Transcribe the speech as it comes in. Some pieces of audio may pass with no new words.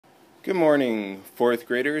Good morning, fourth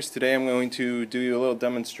graders. Today I'm going to do you a little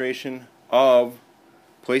demonstration of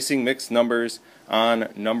placing mixed numbers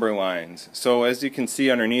on number lines. So as you can see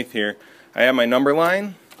underneath here, I have my number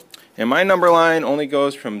line, and my number line only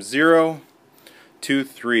goes from 0 to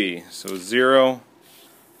 3. So 0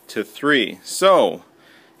 to 3. So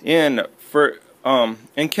in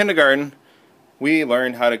kindergarten, we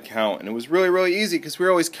learned how to count, and it was really easy because we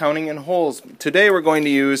were always counting in wholes. Today we're going to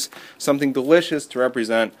use something delicious to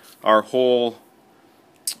represent our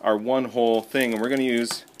one whole thing, and we're going to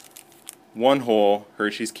use one whole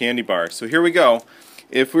Hershey's candy bar. So here we go.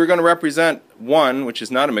 If we were going to represent 1, which is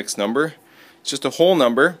not a mixed number, it's just a whole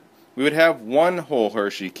number, we would have one whole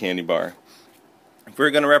Hershey candy bar. If we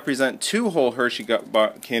were going to represent 2 whole Hershey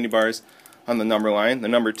candy bars on the number line, the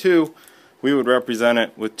number 2, we would represent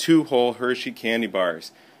it with 2 whole Hershey candy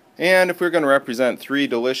bars. And if we were going to represent 3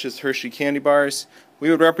 delicious Hershey candy bars, we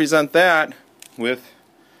would represent that with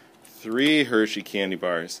 3 Hershey candy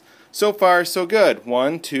bars. So far, so good.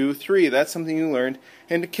 1, 2, 3. That's something you learned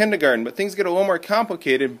in kindergarten. But things get a little more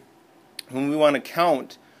complicated when we want to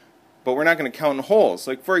count, but we're not going to count in wholes.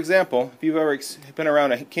 Like, for example, if you've ever been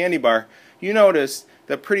around a candy bar, you notice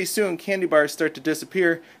that pretty soon candy bars start to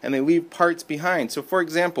disappear and they leave parts behind. So for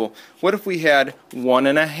example, what if we had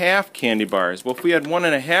 1½ candy bars? Well, if we had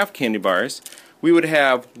 1½ candy bars, we would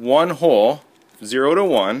have one whole, 0 to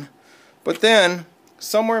 1, but then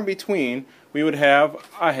somewhere in between we would have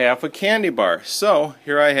a half a candy bar. So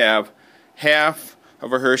here I have half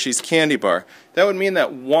of a Hershey's candy bar. That would mean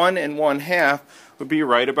that 1 and 1/2 would be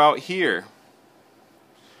right about here.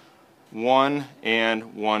 1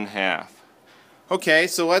 and 1/2. Okay,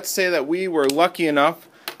 so let's say that we were lucky enough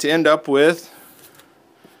to end up with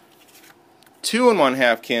 2 and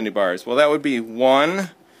 1/2 candy bars. Well, that would be 1,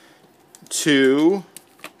 2,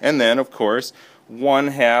 and then, of course,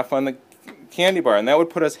 1/2 on the candy bar. And that would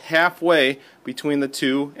put us halfway between the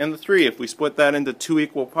 2 and the 3. If we split that into 2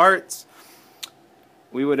 equal parts,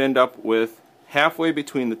 we would end up with halfway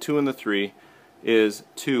between the 2 and the 3 is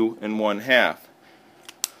 2 and 1/2.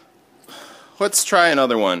 Let's try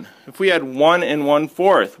another one. If we had 1 and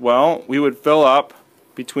 1/4, well, we would fill up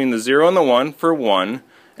between the 0 and the 1 for 1,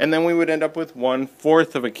 and then we would end up with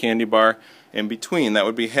 1/4 of a candy bar in between. That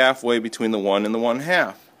would be halfway between the 1 and the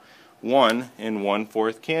 1/2. 1 and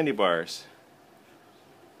 1/4 candy bars.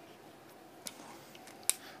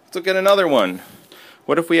 Let's look at another one.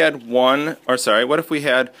 What if we had 1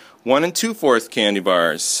 and 2/4 candy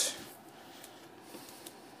bars?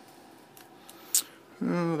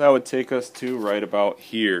 That would take us to right about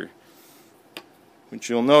here, which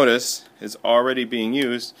you'll notice is already being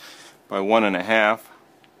used by 1½ .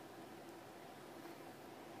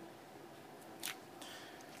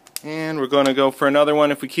 And we're going to go for another one.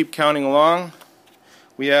 If we keep counting along,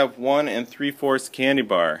 we have 1 3/4 candy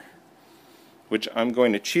bar, which I'm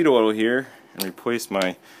going to cheat a little here and replace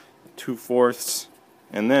my 2/4,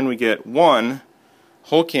 and then we get 1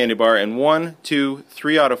 whole candy bar and 1, 2,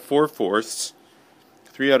 3 out of 4/4.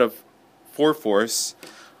 3 out of 4/4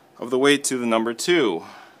 of the way to the number 2.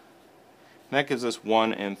 And that gives us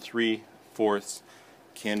 1 3/4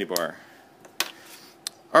 candy bar.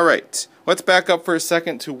 Alright, let's back up for a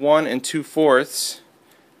second to 1 2/4.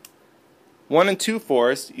 1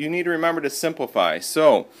 2/4, you need to remember to simplify.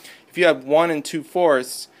 So, if you have 1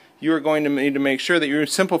 2/4, you are going to need to make sure that you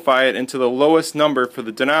simplify it into the lowest number for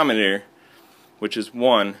the denominator, which is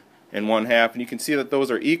 1 and 1/2. And you can see that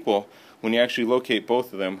those are equal when you actually locate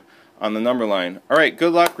both of them on the number line. Alright,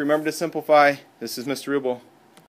 good luck. Remember to simplify. This is Mr. Rubel.